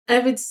I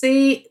would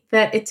say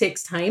that it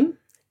takes time.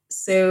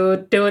 So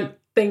don't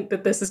think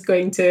that this is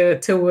going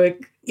to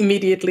work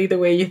immediately the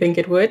way you think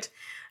it would.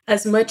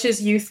 As much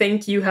as you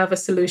think you have a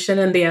solution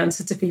and the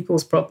answer to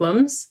people's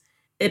problems,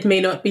 it may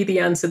not be the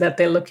answer that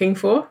they're looking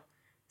for.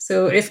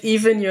 So if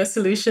even your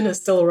solution is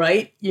still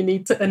right, you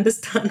need to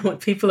understand what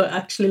people are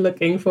actually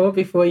looking for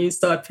before you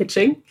start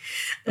pitching.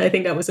 I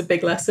think that was a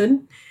big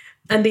lesson.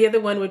 And the other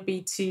one would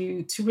be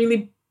to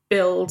really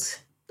build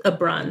a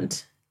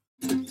brand.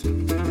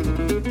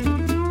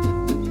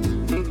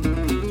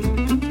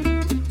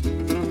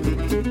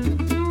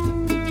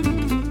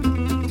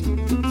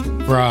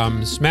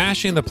 From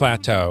Smashing the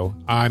Plateau,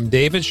 I'm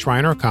David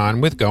Schreiner-Kahn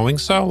with Going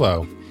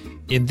Solo.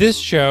 In this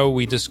show,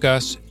 we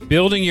discuss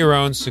building your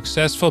own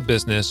successful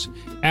business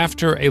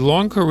after a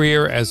long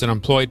career as an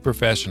employed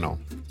professional.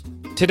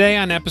 Today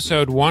on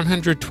episode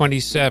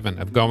 127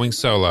 of Going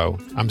Solo,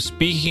 I'm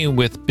speaking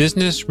with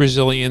business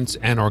resilience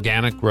and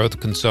organic growth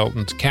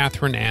consultant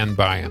Catherine Ann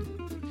Byam.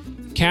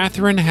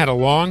 Catherine had a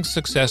long,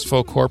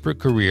 successful corporate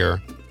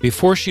career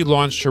before she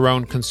launched her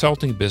own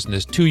consulting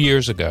business 2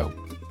 years ago.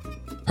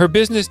 Her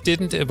business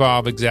didn't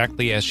evolve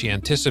exactly as she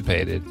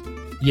anticipated,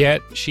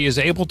 yet she is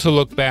able to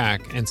look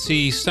back and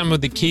see some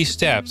of the key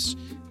steps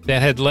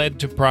that had led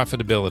to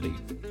profitability.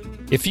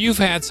 If you've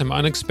had some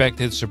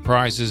unexpected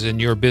surprises in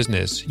your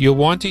business, you'll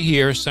want to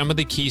hear some of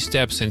the key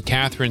steps in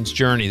Catherine's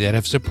journey that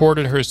have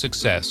supported her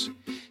success.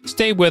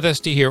 Stay with us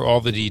to hear all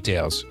the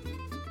details.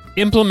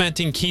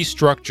 Implementing key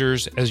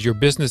structures as your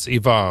business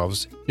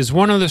evolves is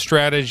one of the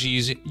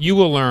strategies you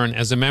will learn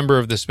as a member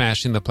of the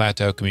Smashing the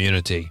Plateau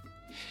community.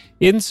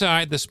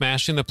 Inside the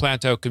Smashing the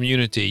Plateau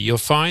community, you'll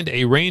find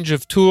a range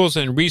of tools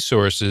and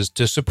resources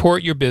to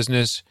support your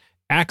business,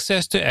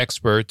 access to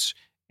experts,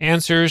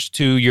 answers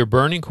to your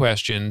burning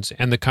questions,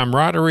 and the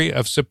camaraderie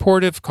of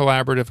supportive,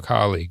 collaborative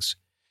colleagues.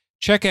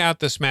 Check out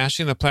the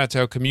Smashing the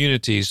Plateau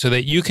community so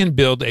that you can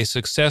build a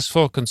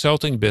successful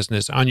consulting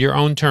business on your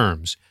own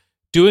terms,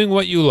 doing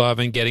what you love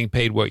and getting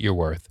paid what you're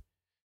worth.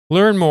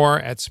 Learn more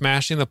at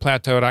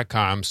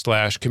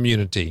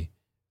smashingtheplateau.com/community.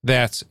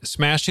 That's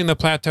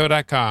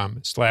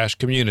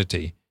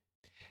smashingtheplateau.com/community.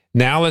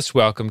 Now let's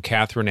welcome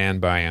Catherine Ann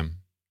Byam.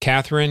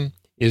 Catherine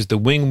is the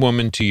wing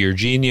woman to your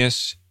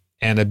genius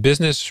and a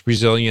business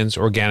resilience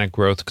organic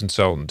growth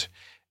consultant.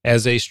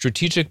 As a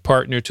strategic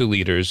partner to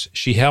leaders,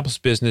 she helps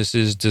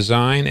businesses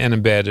design and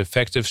embed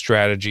effective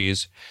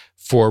strategies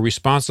for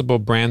responsible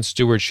brand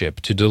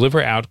stewardship to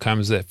deliver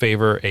outcomes that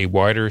favor a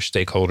wider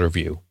stakeholder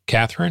view.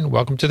 Catherine,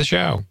 welcome to the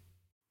show.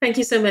 Thank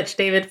you so much,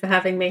 David, for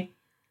having me.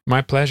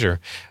 My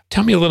pleasure.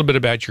 Tell me a little bit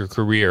about your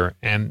career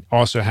and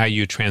also how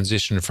you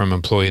transitioned from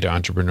employee to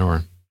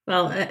entrepreneur.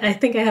 Well, I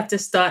think I have to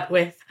start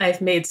with I've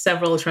made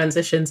several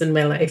transitions in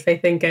my life. I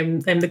think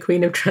I'm the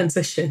queen of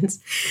transitions.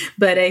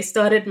 But I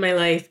started my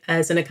life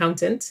as an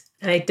accountant.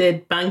 I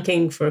did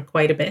banking for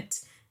quite a bit,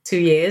 2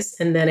 years,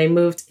 and then I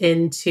moved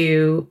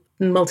into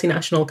a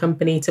multinational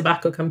company,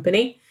 tobacco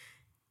company,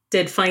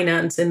 did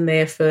finance in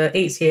there for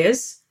 8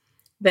 years.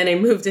 Then I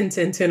moved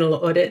into internal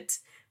audit,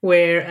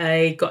 where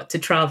I got to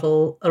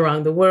travel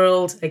around the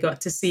world. I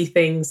got to see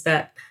things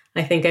that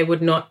I think I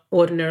would not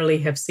ordinarily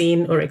have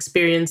seen or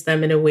experienced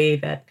them in a way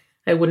that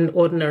I wouldn't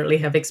ordinarily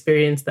have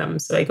experienced them.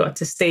 So I got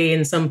to stay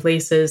in some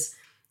places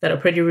that are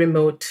pretty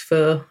remote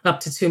for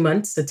up to 2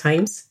 months at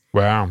times.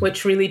 Wow.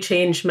 Which really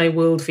changed my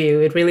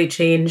worldview. It really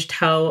changed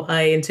how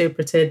I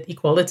interpreted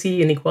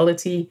equality,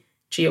 inequality,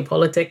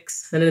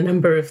 geopolitics, and a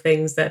number of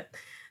things that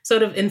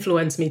sort of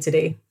influence me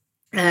today.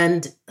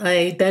 And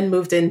I then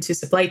moved into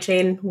supply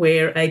chain,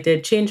 where I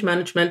did change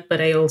management,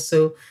 but I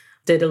also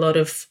did a lot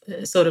of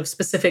sort of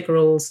specific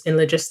roles in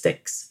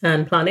logistics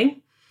and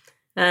planning.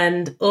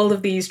 And all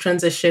of these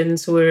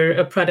transitions were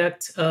a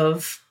product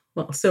of,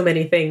 well, so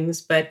many things.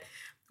 But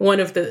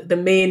one of the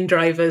main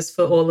drivers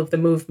for all of the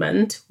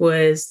movement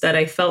was that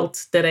I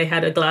felt that I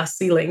had a glass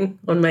ceiling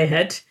on my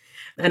head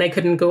and I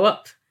couldn't go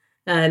up.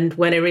 And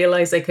when I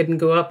realized I couldn't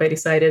go up, I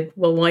decided,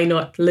 well, why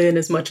not learn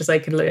as much as I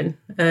can learn?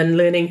 And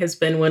learning has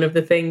been one of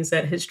the things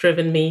that has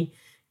driven me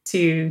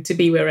to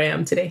be where I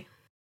am today.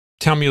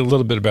 Tell me a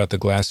little bit about the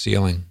glass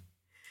ceiling.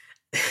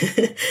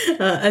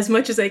 As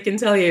much as I can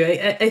tell you,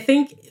 I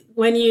think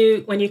when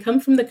you come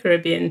from the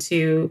Caribbean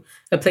to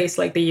a place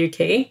like the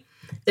UK,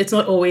 it's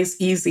not always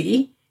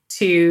easy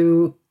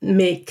to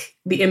make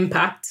the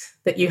impact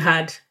that you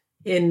had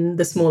in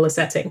the smaller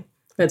setting.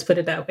 Let's put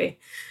it that way.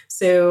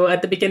 So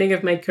at the beginning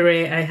of my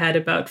career, I had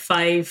about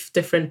 5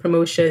 different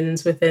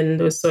promotions within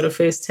those sort of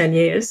first 10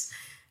 years.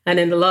 And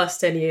in the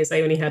last 10 years,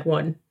 I only had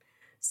 1.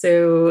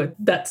 So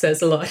that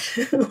says a lot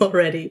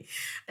already.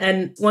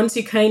 And once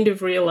you kind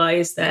of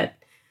realize that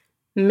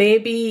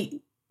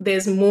maybe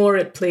there's more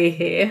at play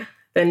here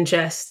than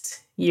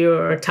just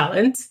your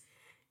talent,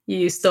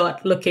 you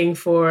start looking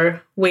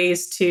for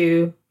ways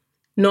to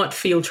not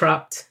feel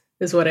trapped,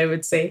 is what I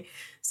would say.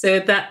 So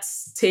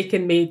that's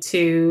taken me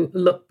to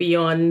look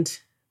beyond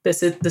the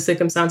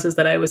circumstances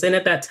that I was in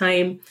at that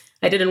time.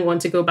 I didn't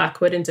want to go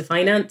backward into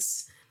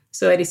finance.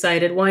 So I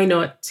decided, why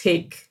not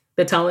take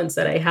the talents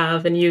that I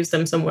have and use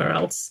them somewhere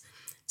else?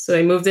 So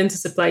I moved into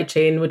supply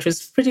chain, which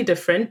was pretty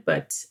different,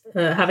 but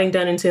having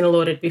done internal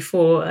audit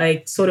before,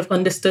 I sort of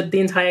understood the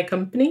entire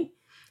company.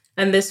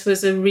 And this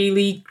was a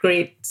really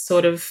great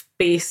sort of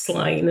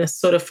baseline, a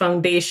sort of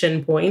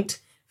foundation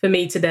point for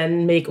me to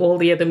then make all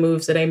the other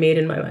moves that I made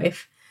in my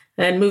life.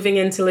 And moving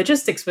into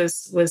logistics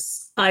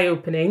was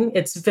eye-opening.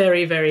 It's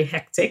very, very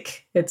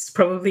hectic. It's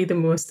probably the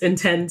most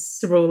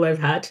intense role I've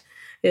had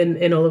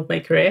in all of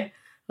my career,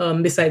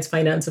 besides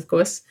finance, of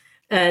course.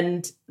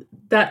 And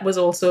that was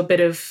also a bit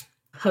of,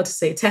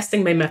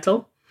 testing my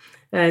mettle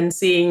and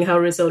seeing how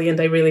resilient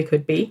I really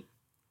could be.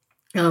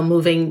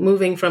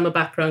 Moving from a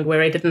background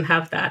where I didn't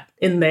have that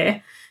in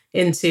there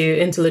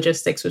into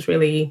logistics was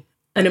really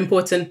an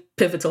important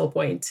pivotal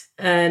point.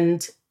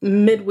 And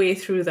midway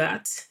through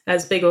that,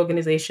 as big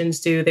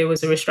organizations do, there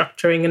was a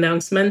restructuring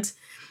announcement.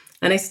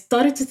 And I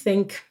started to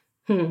think,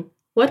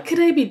 what could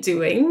I be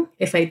doing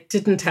if I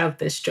didn't have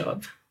this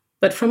job?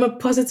 But from a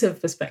positive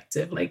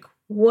perspective, like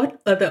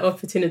what other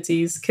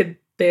opportunities could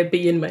there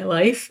be in my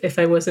life if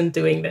I wasn't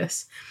doing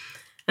this?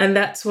 And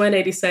that's when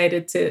I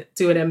decided to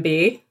do an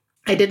MBA.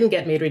 I didn't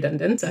get made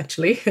redundant,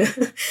 actually.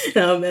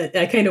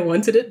 I kind of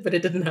wanted it, but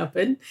it didn't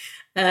happen.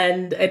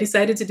 And I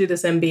decided to do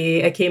this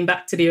MBA. I came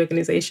back to the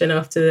organization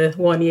after the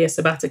 1 year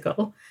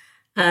sabbatical.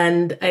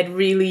 And I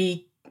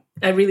really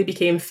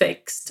became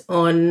fixed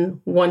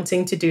on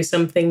wanting to do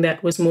something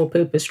that was more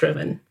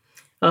purpose-driven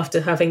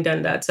after having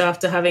done that. So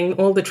after having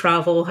all the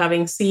travel,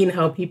 having seen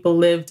how people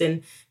lived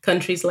in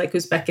countries like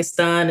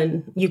Uzbekistan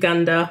and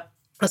Uganda,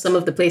 or some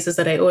of the places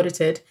that I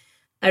audited,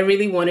 I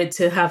really wanted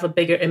to have a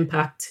bigger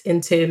impact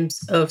in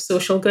terms of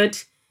social good,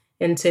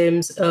 in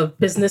terms of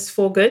business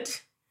for good.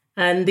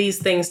 And these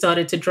things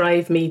started to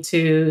drive me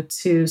to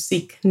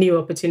seek new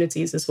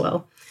opportunities as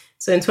well.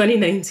 So in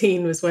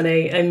 2019 was when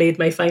I made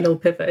my final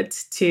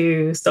pivot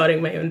to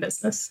starting my own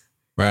business.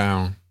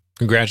 Wow.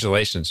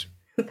 Congratulations.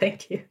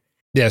 Thank you.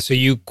 Yeah, so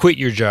you quit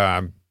your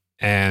job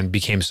and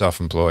became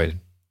self-employed.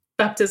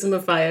 Baptism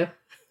of fire.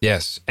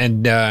 Yes.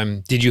 And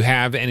did you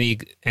have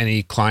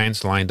any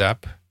clients lined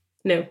up?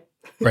 No.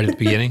 Right at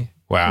the beginning?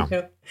 Wow.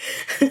 No.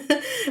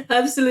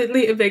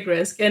 Absolutely a big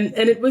risk. And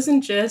it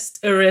wasn't just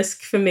a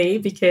risk for me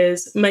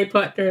because my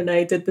partner and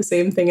I did the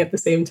same thing at the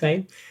same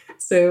time.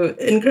 So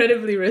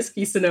incredibly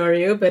risky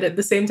scenario, but at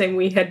the same time,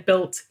 we had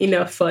built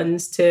enough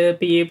funds to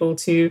be able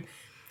to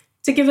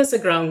give us a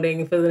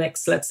grounding for the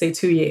next, let's say,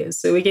 2 years.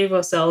 So we gave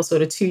ourselves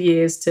sort of 2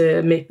 years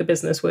to make the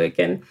business work.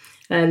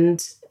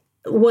 And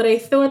what I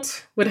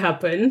thought would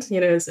happen,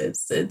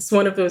 it's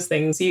one of those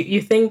things.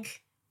 You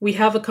think we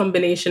have a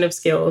combination of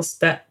skills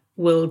that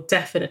will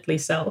definitely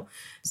sell.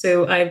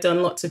 So I've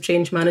done lots of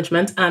change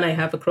management and I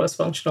have a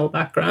cross-functional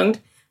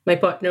background. My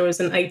partner was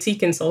an IT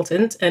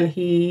consultant and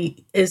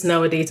he is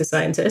now a data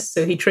scientist.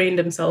 So he trained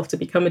himself to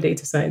become a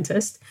data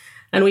scientist.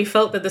 And we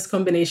felt that this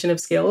combination of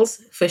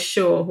skills, for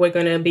sure, we're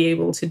going to be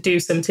able to do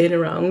some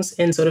turnarounds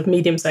in sort of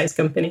medium-sized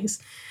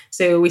companies.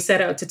 So we set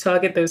out to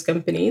target those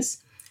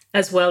companies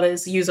as well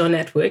as use our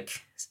network.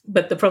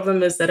 But the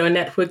problem is that our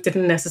network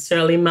didn't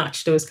necessarily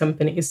match those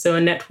companies. So our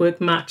network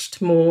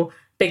matched more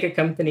bigger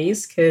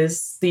companies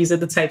because these are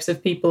the types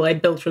of people I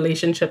built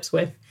relationships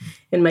with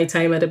in my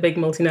time at a big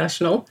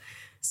multinational.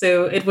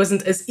 So it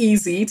wasn't as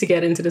easy to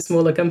get into the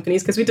smaller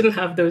companies because we didn't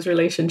have those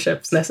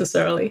relationships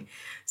necessarily.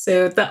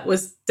 So that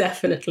was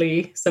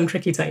definitely some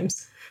tricky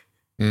times.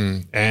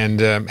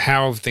 And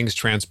how have things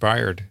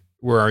transpired?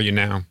 Where are you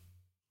now?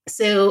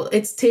 So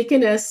it's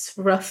taken us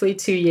roughly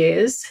 2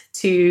 years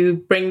to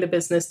bring the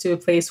business to a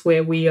place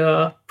where we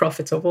are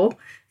profitable,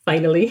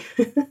 finally.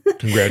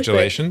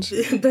 Congratulations.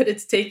 But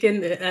it's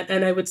taken,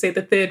 and I would say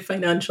the third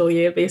financial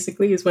year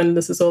basically is when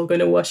this is all going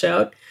to wash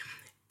out.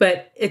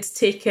 But it's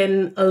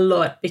taken a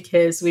lot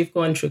because we've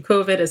gone through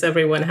COVID, as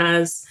everyone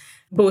has.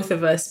 Both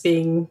of us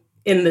being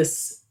in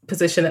this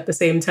position at the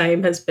same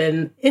time has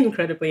been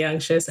incredibly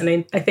anxious.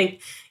 And I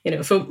think,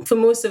 for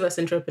most of us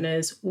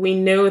entrepreneurs, we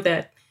know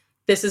that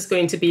this is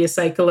going to be a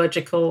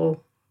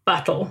psychological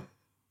battle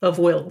of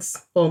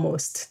wills,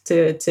 almost,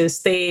 to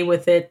stay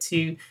with it,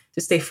 to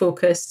stay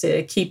focused,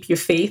 to keep your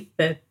faith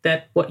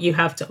that what you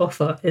have to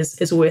offer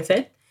is worth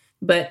it.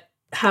 But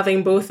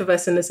having both of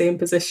us in the same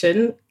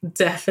position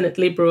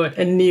definitely brought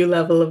a new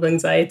level of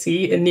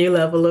anxiety, a new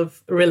level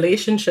of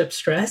relationship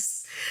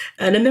stress,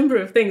 and a number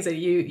of things that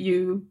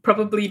you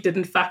probably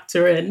didn't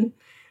factor in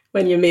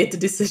when you made the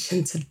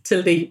decision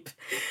to leap.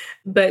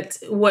 But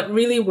what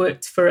really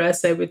worked for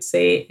us, I would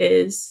say,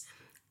 is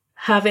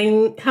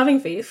having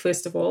faith,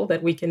 first of all,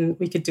 that we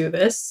could do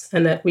this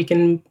and that we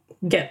can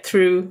get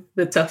through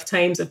the tough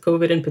times of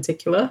COVID in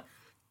particular.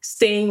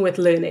 Staying with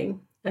learning.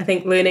 I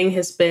think learning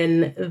has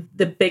been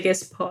the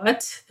biggest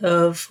part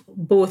of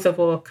both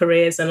of our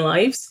careers and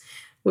lives.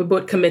 We're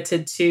both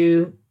committed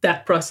to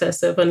that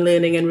process of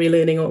unlearning and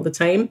relearning all the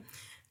time.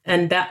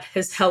 And that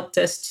has helped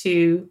us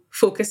to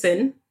focus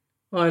in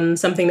on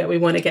something that we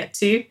want to get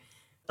to,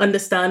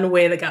 understand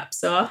where the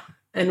gaps are,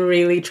 and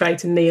really try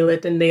to nail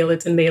it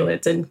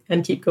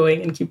and keep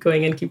going and keep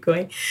going and keep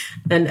going.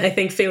 And I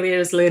think failure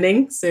is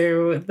learning.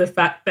 So the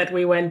fact that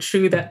we went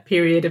through that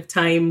period of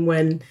time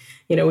when,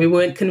 We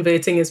weren't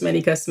converting as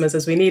many customers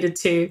as we needed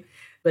to,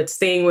 but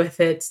staying with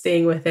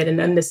it and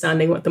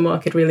understanding what the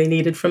market really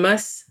needed from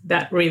us,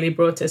 that really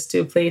brought us to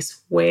a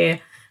place where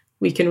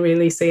we can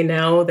really say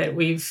now that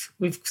we've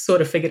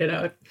sort of figured it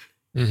out.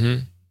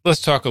 Mm-hmm.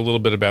 Let's talk a little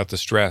bit about the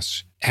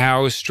stress.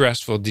 How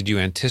stressful did you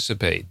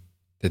anticipate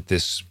that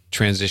this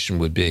transition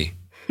would be?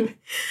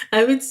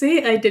 I would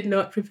say I did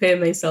not prepare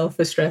myself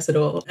for stress at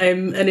all.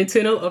 I'm an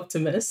eternal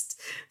optimist,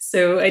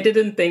 so I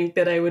didn't think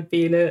that I would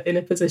be in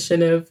a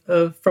position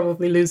of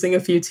probably losing a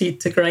few teeth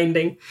to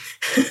grinding,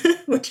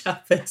 which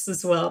happens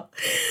as well.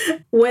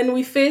 When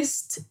we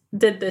first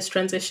did this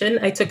transition,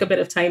 I took a bit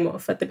of time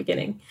off at the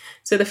beginning.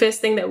 So the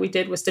first thing that we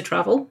did was to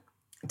travel,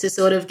 to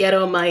sort of get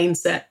our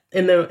mindset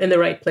in the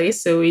right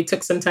place. So we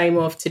took some time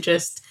off to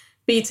just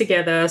be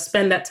together,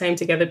 spend that time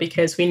together,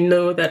 because we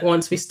know that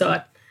once we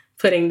start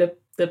putting the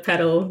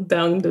pedal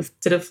down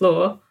to the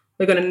floor,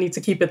 we're going to need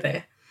to keep it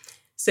there.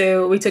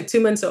 So we took 2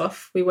 months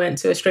off. We went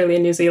to Australia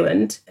and New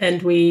Zealand,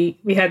 and we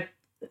had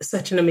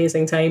such an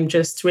amazing time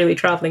just really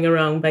traveling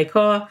around by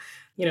car,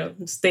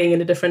 staying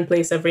in a different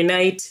place every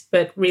night,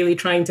 but really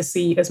trying to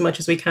see as much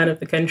as we can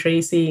of the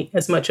country, see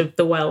as much of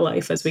the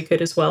wildlife as we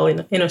could as well,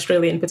 in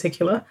Australia in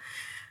particular.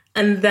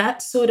 And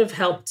that sort of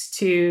helped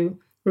to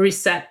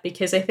reset,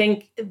 because I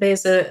think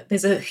there's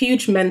a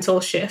huge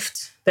mental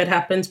shift that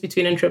happens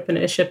between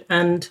entrepreneurship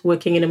and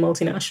working in a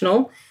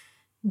multinational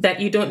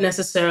that you're not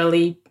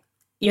necessarily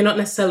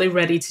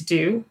ready to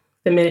do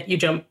the minute you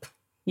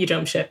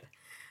jump ship.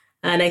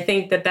 And I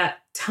think that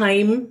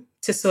time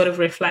to sort of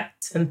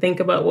reflect and think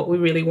about what we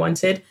really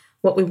wanted,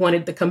 what we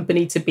wanted the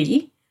company to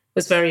be,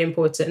 was very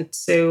important.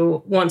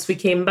 So once we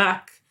came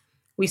back,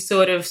 we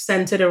sort of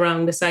centered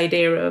around this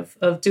idea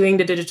of doing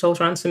the digital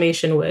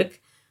transformation work,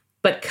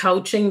 but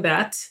couching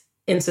that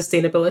in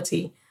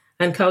sustainability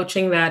and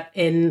couching that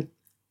in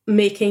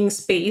making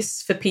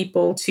space for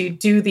people to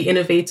do the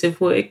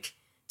innovative work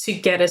to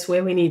get us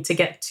where we need to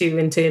get to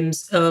in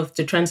terms of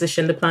the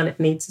transition the planet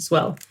needs as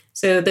well.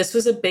 So this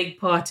was a big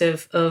part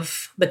of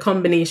the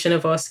combination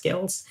of our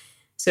skills.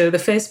 So the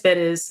first bit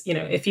is,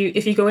 if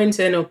you go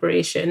into an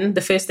operation,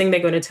 the first thing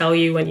they're going to tell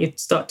you when you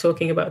start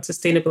talking about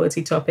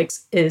sustainability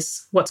topics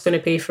is what's going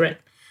to pay for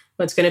it,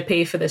 what's going to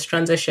pay for this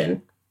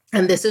transition.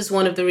 And this is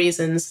one of the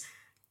reasons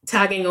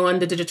tagging on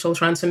the digital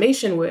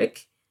transformation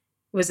work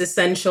was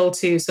essential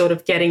to sort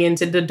of getting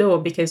into the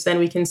door, because then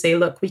we can say,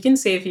 look, we can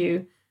save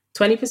you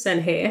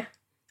 20% here,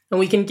 and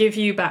we can give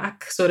you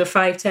back sort of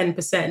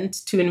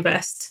 5-10% to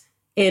invest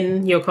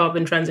in your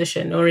carbon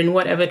transition or in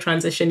whatever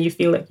transition you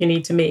feel like you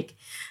need to make.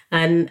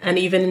 And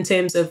even in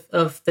terms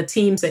of the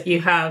teams that you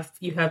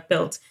have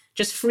built,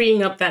 just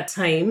freeing up that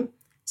time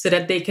so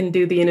that they can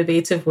do the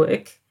innovative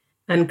work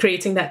and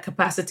creating that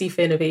capacity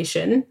for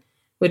innovation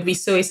would be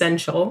so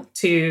essential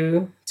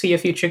to your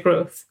future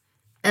growth.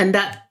 And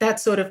that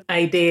sort of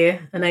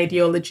idea and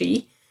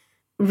ideology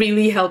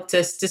really helped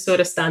us to sort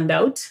of stand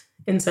out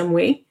in some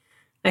way.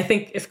 I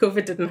think if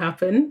COVID didn't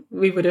happen,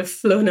 we would have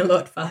flown a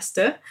lot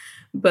faster,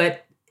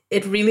 but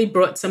it really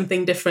brought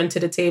something different to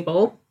the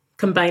table,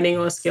 combining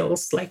our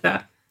skills like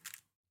that.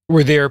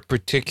 Were there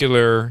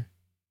particular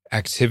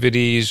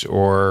activities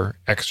or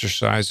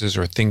exercises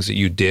or things that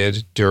you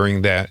did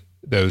during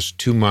those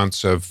 2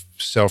 months of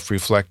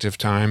self-reflective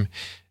time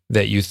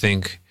that you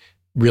think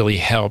really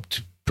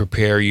helped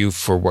prepare you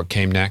for what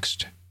came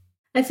next?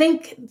 I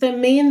think the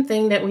main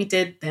thing that we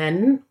did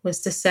then was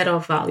to set our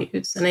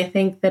values. And I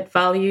think that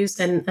values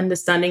and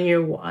understanding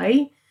your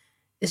why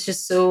is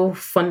just so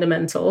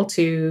fundamental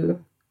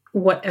to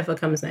whatever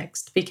comes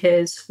next.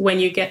 Because when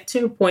you get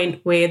to a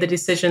point where the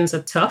decisions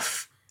are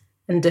tough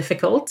and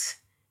difficult,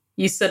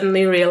 you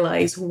suddenly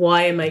realize,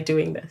 why am I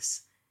doing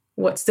this?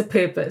 What's the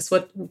purpose?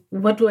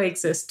 What do I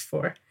exist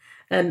for?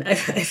 And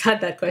I've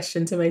had that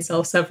question to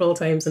myself several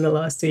times in the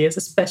last 2 years,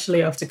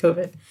 especially after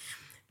COVID,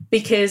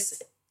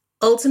 because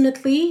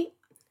ultimately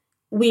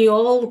we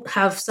all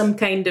have some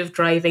kind of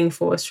driving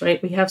force,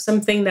 right? We have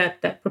something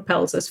that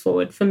propels us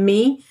forward. For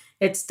me,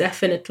 it's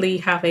definitely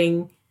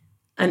having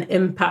an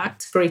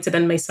impact greater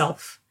than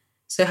myself.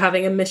 So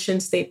having a mission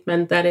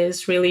statement that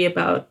is really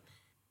about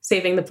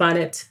saving the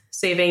planet,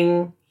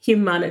 saving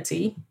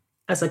humanity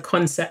as a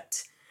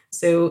concept.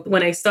 So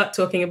when I start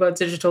talking about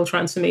digital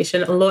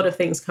transformation, a lot of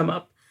things come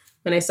up.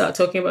 When I start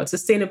talking about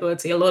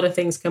sustainability, a lot of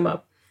things come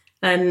up.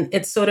 And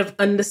it's sort of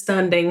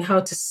understanding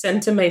how to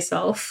center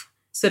myself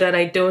so that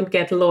I don't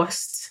get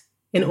lost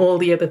in all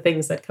the other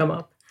things that come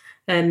up.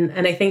 And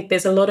I think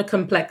there's a lot of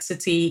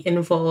complexity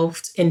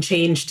involved in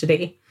change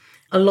today,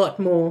 a lot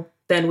more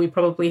than we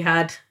probably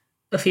had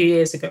a few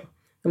years ago,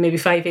 or maybe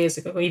 5 years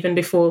ago, even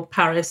before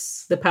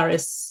the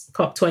Paris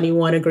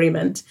COP21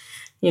 agreement.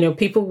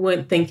 People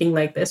weren't thinking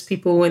like this.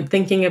 People weren't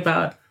thinking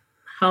about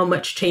how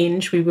much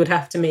change we would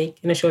have to make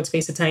in a short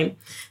space of time.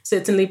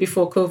 Certainly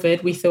before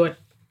COVID, we thought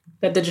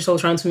that digital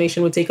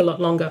transformation would take a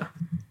lot longer.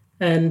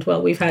 And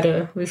well, we've had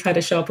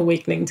a sharp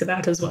awakening to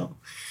that as well.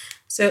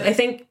 So I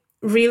think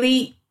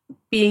really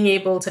being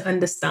able to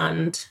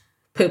understand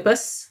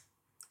purpose,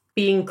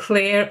 being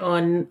clear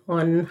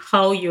on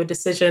how your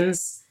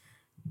decisions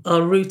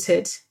are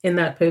rooted in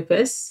that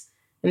purpose,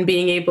 and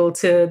being able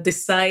to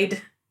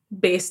decide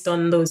based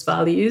on those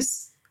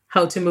values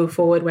how to move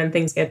forward when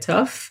things get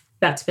tough,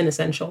 that's been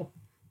essential.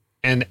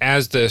 And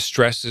as the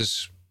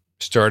stresses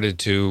started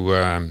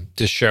to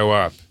show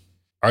up,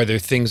 are there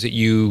things that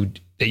you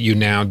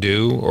now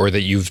do or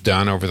that you've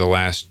done over the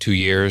last 2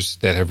 years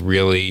that have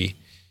really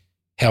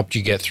helped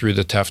you get through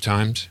the tough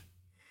times?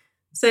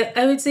 So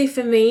I would say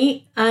for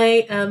me,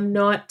 I am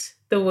not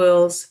the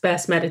world's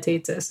best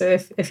meditator. So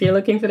if you're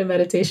looking for the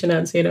meditation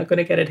answer, you're not going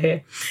to get it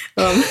here.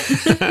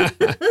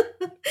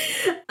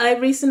 I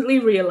recently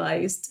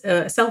realized,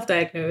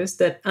 self-diagnosed,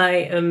 that I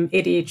am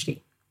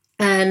ADHD.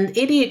 And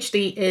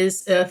ADHD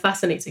is a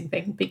fascinating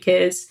thing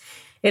because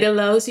it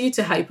allows you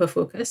to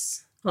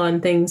hyper-focus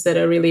on things that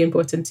are really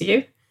important to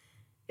you.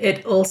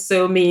 It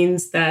also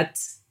means that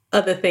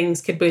other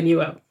things could burn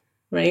you out,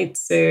 right?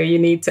 So you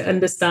need to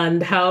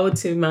understand how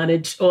to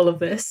manage all of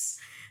this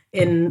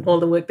in all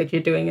the work that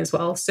you're doing as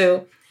well.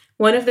 So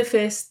one of the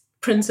first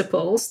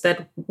principles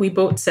that we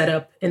both set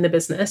up in the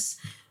business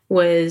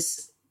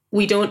was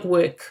we don't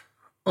work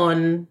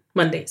on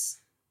Mondays.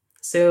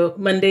 So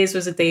Mondays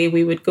was a day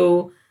we would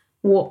go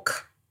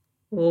walk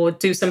or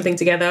do something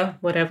together,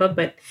 whatever.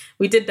 But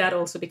we did that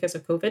also because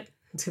of COVID,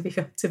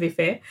 to be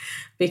fair,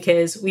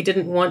 because we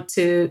didn't want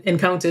to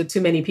encounter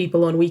too many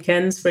people on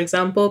weekends, for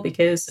example,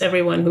 because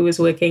everyone who was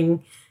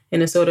working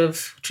in a sort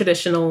of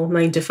traditional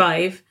 9 to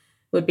 5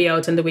 would be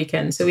out on the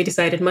weekend. So we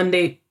decided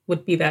Monday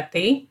would be that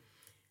day.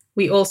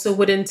 We also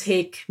wouldn't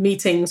take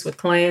meetings with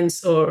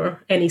clients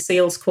or any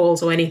sales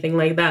calls or anything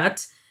like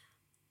that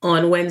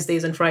on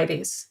Wednesdays and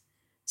Fridays.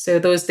 So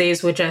those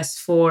days were just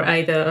for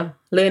either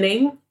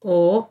learning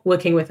or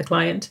working with a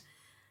client.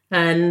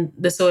 And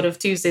the sort of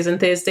Tuesdays and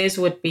Thursdays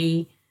would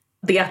be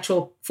the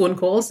actual phone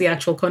calls, the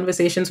actual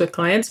conversations with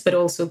clients, but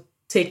also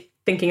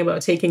thinking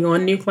about taking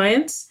on new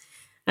clients.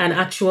 And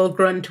actual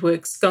grunt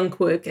work, skunk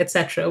work,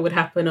 etc. would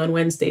happen on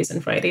Wednesdays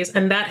and Fridays.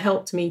 And that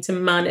helped me to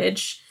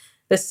manage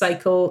the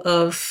cycle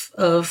of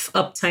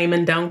uptime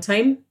and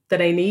downtime that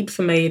I need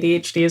for my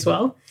ADHD as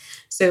well.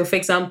 So, for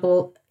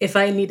example, if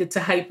I needed to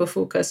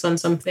hyper-focus on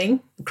something,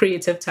 a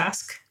creative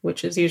task,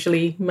 which is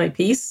usually my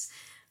piece,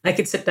 I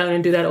could sit down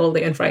and do that all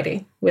day on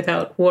Friday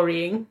without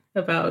worrying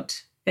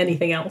about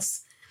anything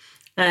else.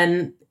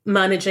 And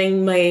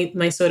managing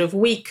my sort of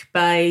week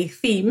by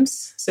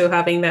themes, so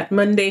having that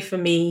Monday for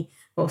me,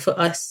 or for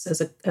us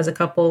as a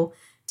couple,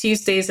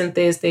 Tuesdays and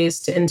Thursdays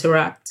to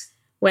interact,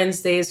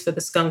 Wednesdays for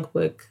the skunk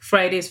work,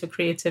 Fridays for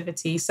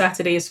creativity,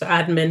 Saturdays for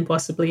admin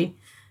possibly,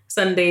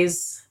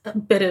 Sundays a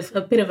bit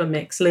of a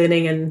mix,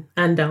 learning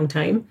and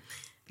downtime.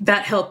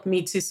 That helped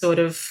me to sort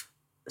of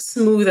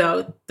smooth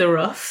out the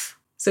rough,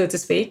 so to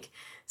speak.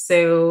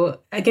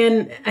 So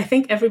again, I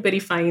think everybody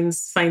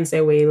finds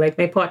their way. Like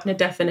my partner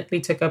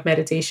definitely took up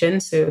meditation,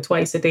 so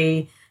twice a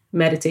day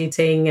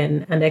meditating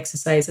and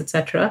exercise,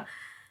 etc.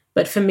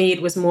 But for me,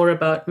 it was more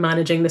about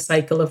managing the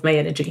cycle of my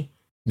energy.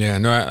 Yeah,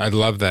 no, I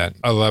love that.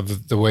 I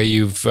love the way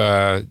you've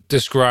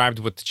described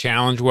what the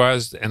challenge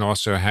was and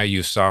also how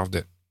you solved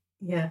it.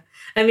 Yeah.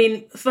 I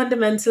mean,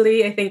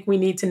 fundamentally, I think we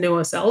need to know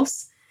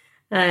ourselves.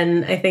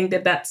 And I think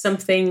that that's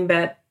something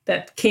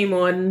that came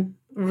on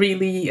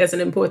really as an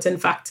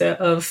important factor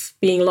of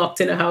being locked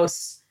in a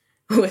house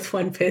with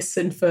one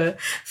person for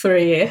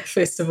a year,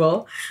 first of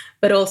all,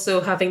 but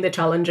also having the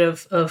challenge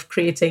of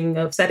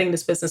setting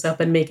this business up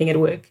and making it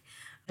work.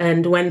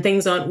 And when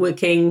things aren't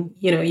working,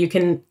 you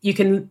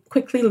can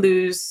quickly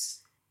lose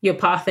your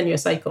path and your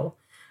cycle,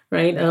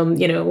 right?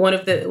 One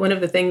of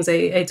the things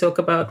I talk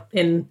about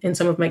in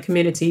some of my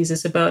communities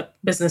is about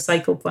business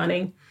cycle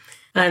planning.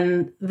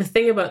 And the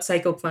thing about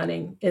cycle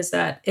planning is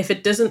that if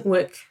it doesn't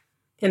work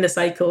in the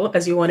cycle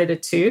as you wanted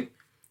it to,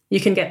 you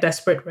can get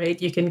desperate, right?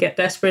 You can get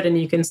desperate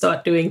and you can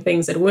start doing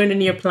things that weren't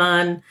in your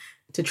plan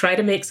to try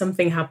to make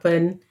something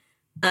happen.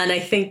 And I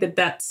think that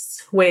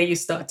that's where you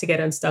start to get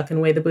unstuck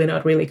and where the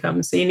burnout really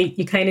comes. So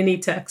you kind of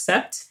need to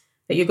accept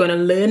that you're going to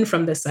learn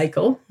from the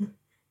cycle.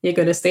 You're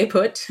going to stay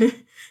put.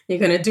 You're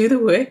going to do the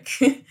work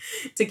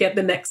to get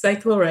the next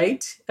cycle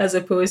right, as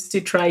opposed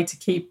to try to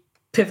keep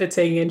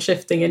pivoting and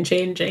shifting and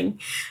changing.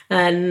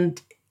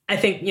 And I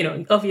think,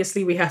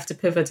 obviously we have to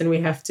pivot and we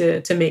have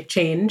to make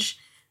change,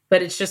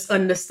 but it's just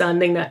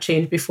understanding that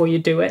change before you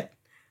do it.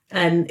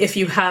 And if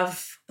you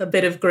have a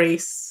bit of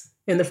grace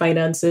in the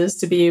finances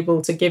to be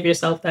able to give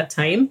yourself that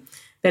time,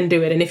 then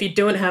do it. And if you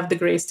don't have the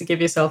grace to give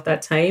yourself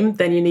that time,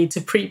 then you need to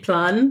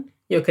pre-plan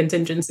your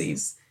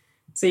contingencies.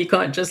 So you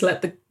can't just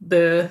let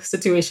the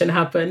situation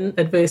happen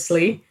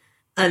adversely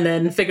and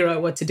then figure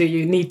out what to do.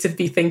 You need to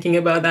be thinking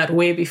about that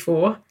way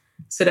before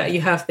so that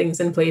you have things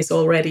in place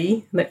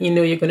already that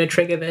you're going to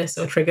trigger this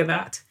or trigger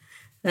that.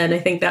 And I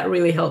think that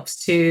really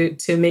helps to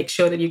make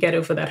sure that you get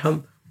over that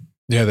hump.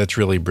 Yeah, that's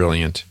really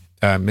brilliant.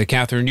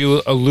 Catherine,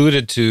 you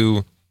alluded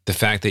to the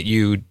fact that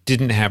you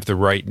didn't have the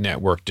right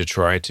network to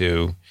try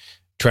to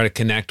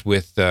connect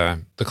with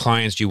the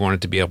clients you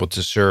wanted to be able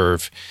to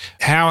serve.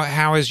 How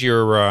has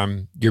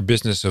your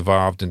business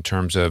evolved in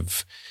terms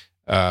of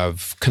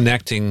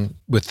connecting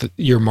with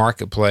your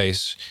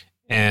marketplace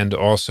and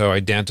also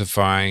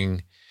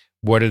identifying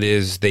what it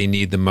is they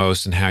need the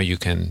most and how you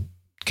can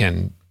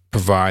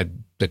provide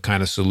the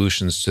kind of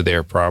solutions to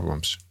their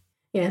problems.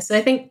 Yes,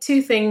 I think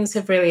two things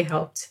have really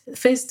helped.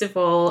 First of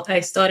all, I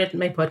started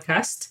my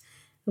podcast,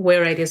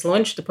 Where Ideas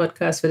Launch, the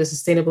podcast for the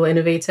sustainable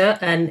innovator.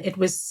 And it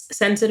was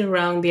centered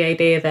around the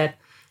idea that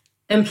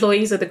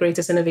employees are the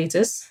greatest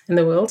innovators in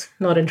the world,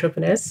 not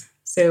entrepreneurs.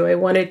 So I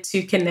wanted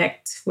to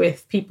connect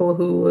with people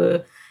who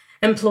were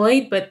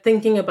employed, but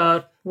thinking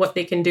about what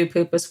they can do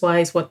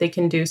purpose-wise, what they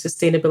can do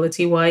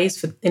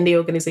sustainability-wise in the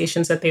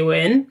organizations that they were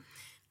in.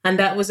 And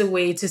that was a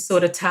way to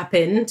sort of tap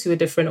into a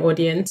different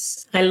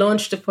audience. I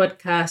launched a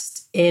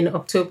podcast in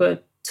October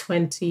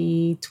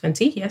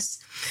 2020, yes.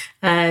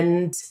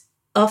 And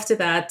after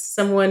that,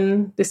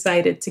 someone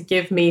decided to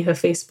give me her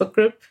Facebook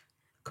group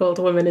called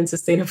Women in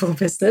Sustainable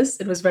Business.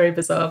 It was very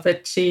bizarre,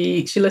 but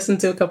she listened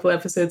to a couple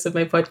episodes of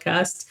my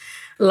podcast,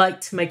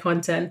 liked my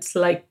content,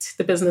 liked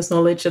the business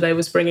knowledge that I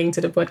was bringing to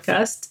the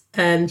podcast.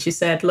 And she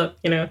said, look,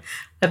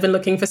 I've been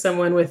looking for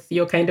someone with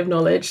your kind of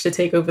knowledge to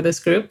take over this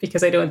group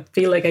because I don't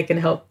feel like I can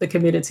help the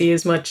community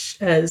as much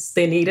as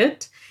they need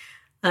it.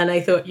 And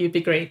I thought you'd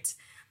be great.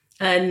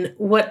 And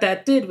what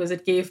that did was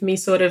it gave me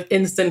sort of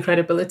instant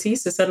credibility.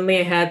 So suddenly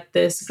I had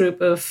this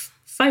group of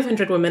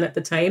 500 women at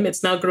the time.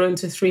 It's now grown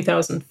to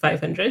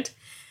 3,500.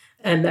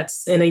 And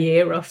that's in a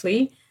year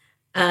roughly.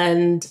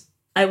 And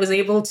I was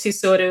able to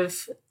sort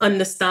of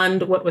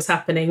understand what was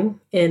happening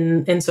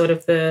in sort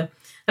of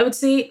I would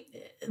say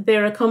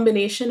they're a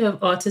combination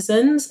of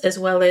artisans as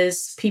well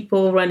as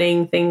people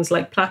running things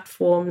like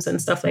platforms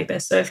and stuff like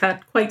this. So I've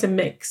had quite a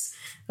mix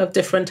of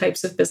different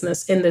types of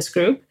business in this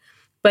group,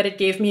 but it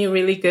gave me a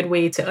really good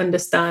way to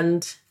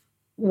understand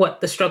what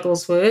the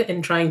struggles were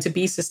in trying to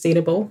be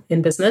sustainable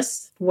in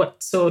business,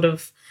 what sort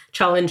of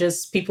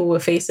challenges people were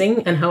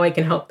facing and how I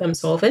can help them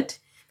solve it.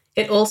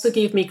 It also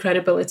gave me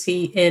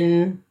credibility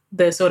in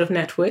the sort of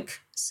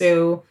network.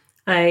 So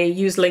I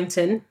use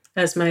LinkedIn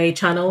as my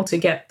channel to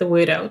get the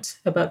word out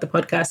about the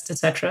podcast,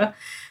 etc.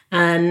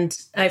 And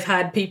I've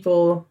had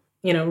people,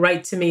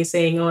 write to me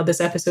saying, oh,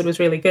 this episode was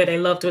really good. I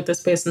loved what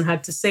this person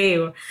had to say,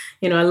 or,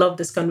 I love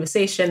this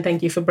conversation.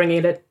 Thank you for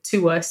bringing it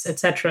to us,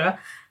 etc.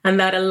 And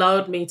that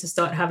allowed me to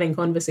start having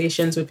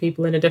conversations with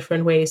people in a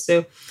different way.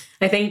 So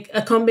I think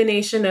a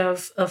combination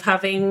of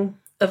having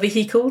a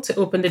vehicle to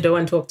open the door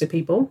and talk to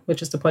people,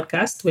 which is the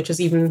podcast, which is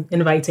even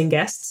inviting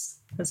guests,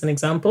 as an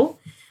example.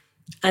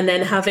 And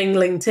then having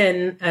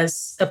LinkedIn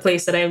as a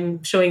place that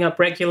I'm showing up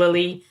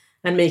regularly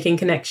and making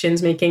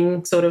connections,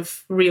 making sort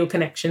of real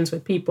connections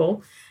with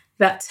people.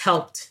 That's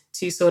helped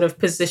to sort of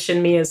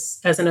position me as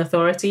an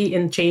authority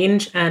in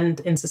change and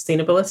in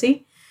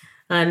sustainability.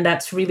 And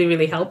that's really,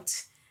 really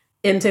helped.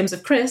 In terms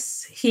of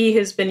Chris, he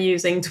has been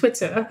using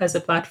Twitter as a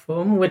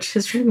platform, which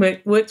has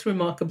worked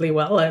remarkably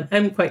well.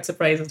 I'm quite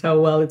surprised at how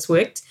well it's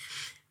worked.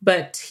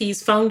 But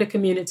he's found a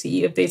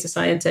community of data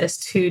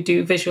scientists who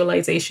do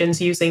visualizations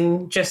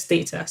using just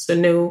data. So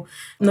no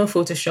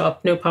Photoshop,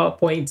 no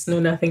PowerPoints, no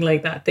nothing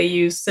like that. They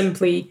use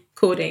simply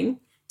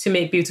coding to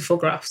make beautiful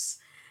graphs.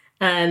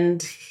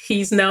 And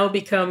he's now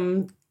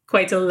become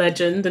quite a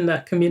legend in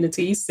that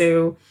community.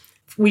 So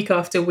week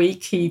after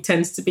week, he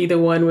tends to be the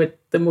one with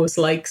the most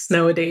likes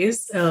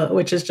nowadays,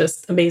 which is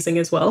just amazing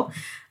as well.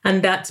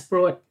 And that's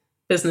brought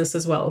business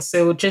as well.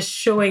 So just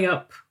showing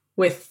up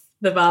with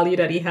the value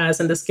that he has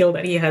and the skill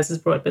that he has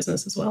brought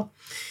business as well.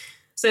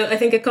 So I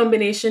think a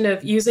combination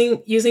of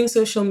using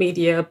social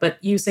media, but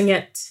using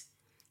it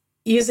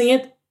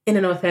in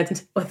an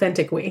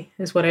authentic way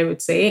is what I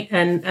would say,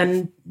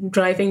 and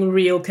driving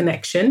real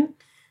connection,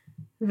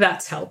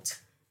 that's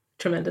helped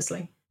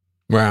tremendously.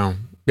 Wow.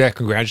 Yeah,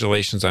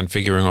 congratulations on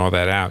figuring all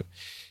that out.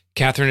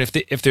 Catherine,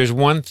 if there's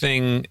one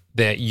thing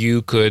that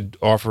you could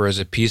offer as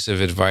a piece of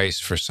advice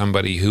for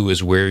somebody who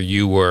is where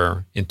you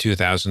were in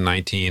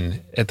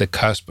 2019 at the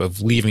cusp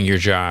of leaving your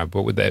job,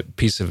 what would that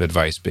piece of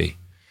advice be?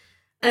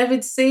 I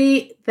would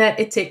say that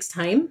it takes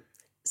time.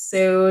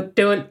 So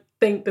don't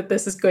think that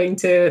this is going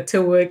to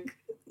work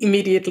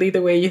immediately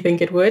the way you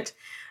think it would.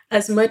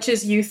 As much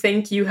as you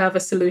think you have a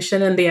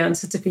solution and the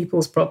answer to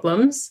people's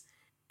problems,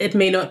 it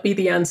may not be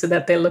the answer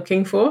that they're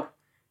looking for.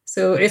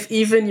 So if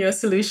even your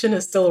solution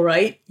is still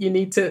right, you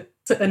need to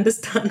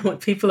understand what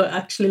people are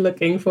actually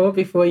looking for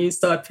before you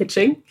start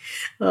pitching.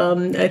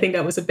 I think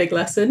that was a big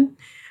lesson.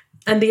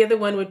 And the other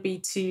one would be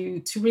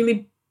to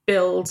really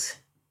build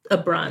a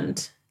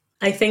brand.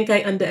 I think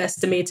I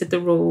underestimated the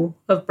role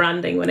of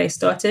branding when I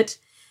started.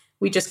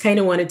 We just kind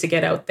of wanted to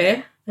get out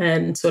there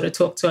and sort of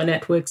talk to our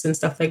networks and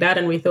stuff like that.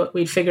 And we thought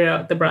we'd figure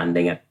out the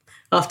branding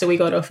after we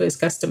got our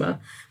first customer.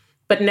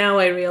 But now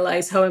I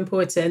realize how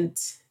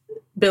important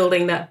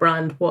building that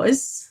brand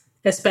was,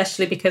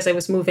 especially because I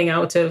was moving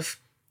out of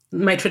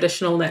my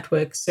traditional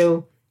network.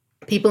 So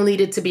people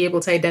needed to be able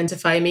to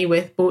identify me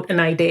with both an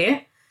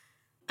idea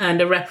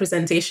and a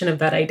representation of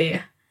that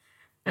idea.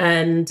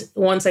 And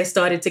once I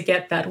started to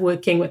get that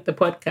working with the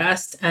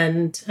podcast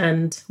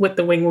and with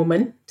the Wing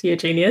Woman, Tia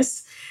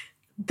Genius,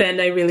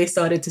 then I really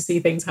started to see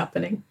things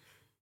happening.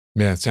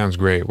 Yeah, it sounds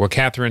great. Well,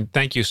 Catherine,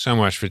 thank you so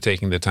much for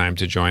taking the time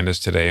to join us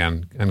today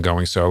on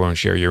Going Solo and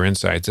share your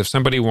insights. If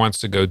somebody wants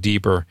to go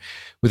deeper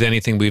with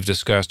anything we've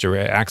discussed or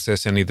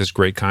access any of this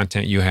great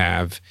content you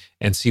have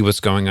and see what's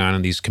going on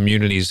in these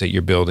communities that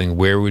you're building,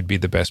 where would be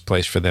the best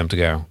place for them to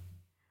go?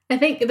 I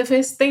think the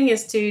first thing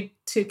is to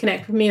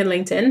connect with me on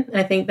LinkedIn.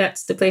 I think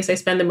that's the place I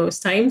spend the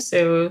most time.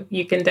 So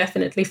you can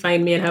definitely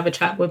find me and have a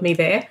chat with me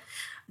there.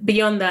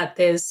 Beyond that,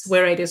 there's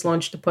Where I just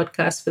launched a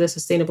podcast for the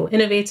Sustainable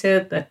Innovator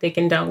that they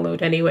can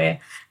download anywhere.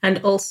 And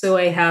also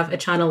I have a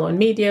channel on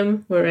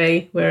Medium where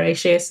I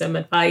share some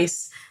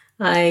advice.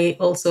 I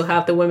also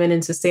have the Women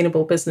in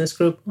Sustainable Business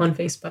group on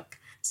Facebook.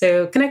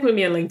 So connect with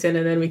me on LinkedIn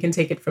and then we can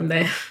take it from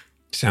there.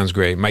 Sounds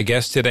great. My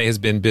guest today has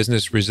been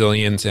business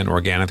resilience and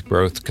organic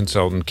growth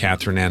consultant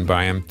Catherine Ann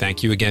Byam.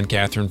 Thank you again,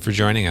 Catherine, for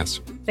joining us.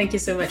 Thank you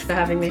so much for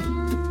having me.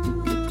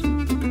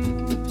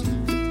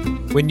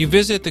 When you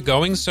visit the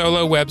Going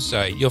Solo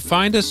website, you'll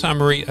find a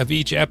summary of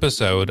each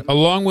episode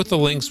along with the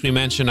links we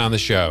mention on the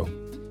show.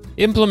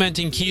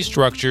 Implementing key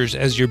structures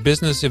as your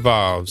business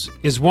evolves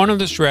is one of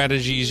the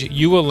strategies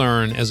you will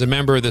learn as a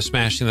member of the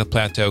Smashing the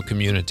Plateau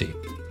community.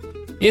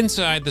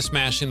 Inside the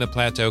Smashing the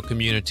Plateau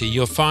community,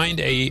 you'll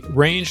find a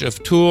range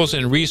of tools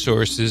and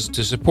resources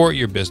to support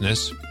your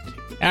business,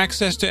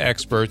 access to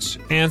experts,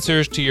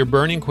 answers to your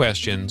burning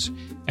questions,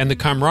 and the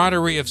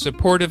camaraderie of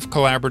supportive,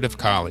 collaborative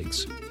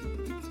colleagues.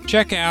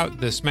 Check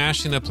out the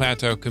Smashing the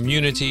Plateau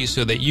community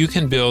so that you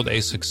can build a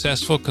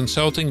successful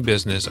consulting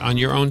business on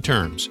your own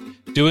terms,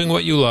 doing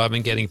what you love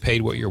and getting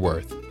paid what you're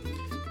worth.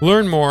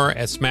 Learn more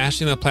at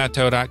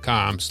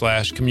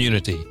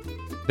smashingtheplateau.com/community.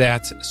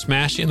 That's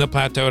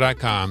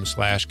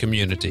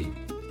smashingtheplateau.com/community.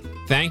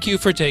 Thank you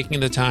for taking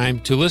the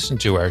time to listen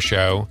to our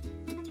show.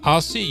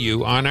 I'll see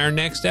you on our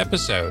next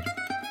episode.